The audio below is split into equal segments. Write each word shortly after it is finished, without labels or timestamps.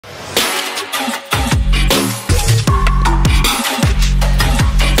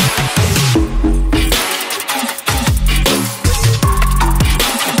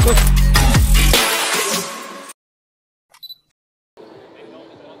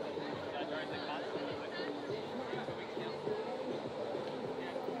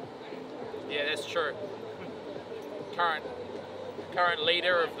Yeah, that's true. Current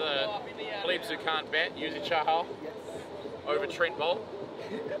leader of the plebs who can't bat, Yuzi Chahal, over Trent Bolt.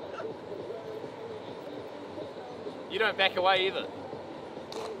 You don't back away either.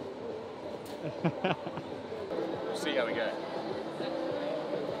 We'll see how we go.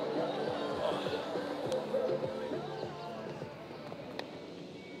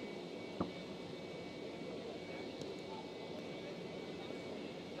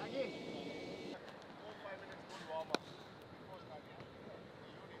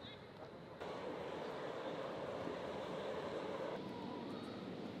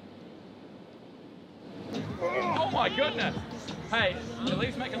 Oh my goodness! Hey, at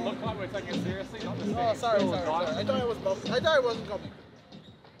least make it look like we're taking it seriously, not just Oh, sorry. I thought it wasn't coming.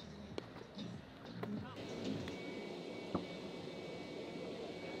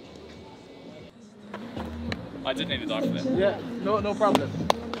 I did need to dive for that. Yeah, no problem.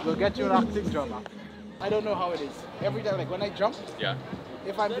 We'll get you an acting drama. I don't know how it is. Every time, like when I jump, Yeah.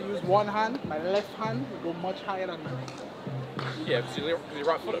 if I have to use one hand, my left hand will go much higher than my right. Yeah, because you're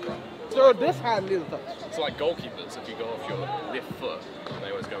right-footed, right? So this hand will touch. It's like goalkeepers, if you go off your left foot, they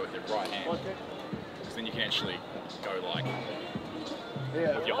always go with their right hand. Okay. Because then you can actually go like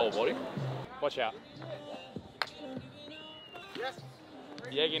Yeah. with your whole body. Watch out. Yes.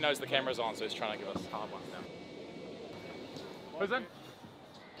 Yagi knows the camera's on, so he's trying to give us hard ones now. Who's in?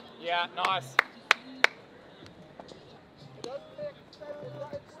 Yeah, nice.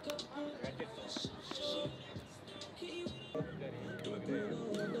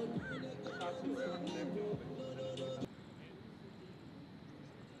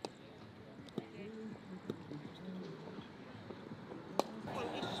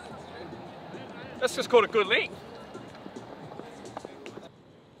 That's just called a good length.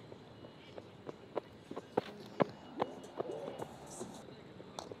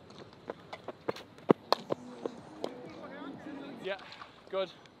 Yeah, good.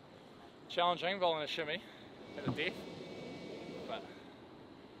 Challenging, bowling a shimmy at a death, but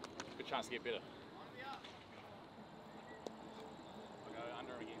good chance to get better. I'll go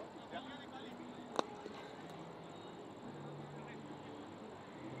under again. Yep.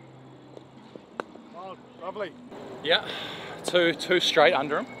 Oh, lovely. Yeah, two straight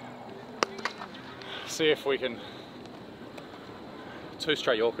under him. See if we can. Two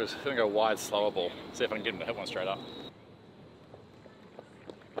straight Yorkers. I'm gonna go wide, slower ball. See if I can get him to hit one straight up.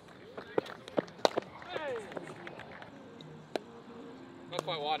 Not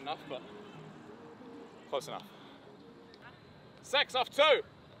quite wide enough, but close enough. 6 off 2.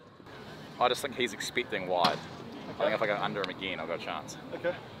 I just think he's expecting wide. I think if I go under him again, I've got a chance.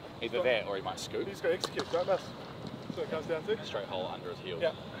 Okay. Either that or he might scoop. He's got to execute, don't miss. So it comes down to? Straight hole under his heel.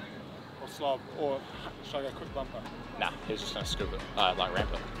 Yeah. Or slow, or should I go quick bumper? Nah, he's just going to scoop it, like ramp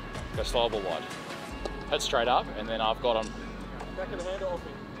it. Go slow ball wide. Hit straight up, and then I've got him. Back of the hand or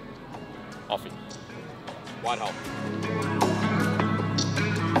offie? Offie. Wide hole.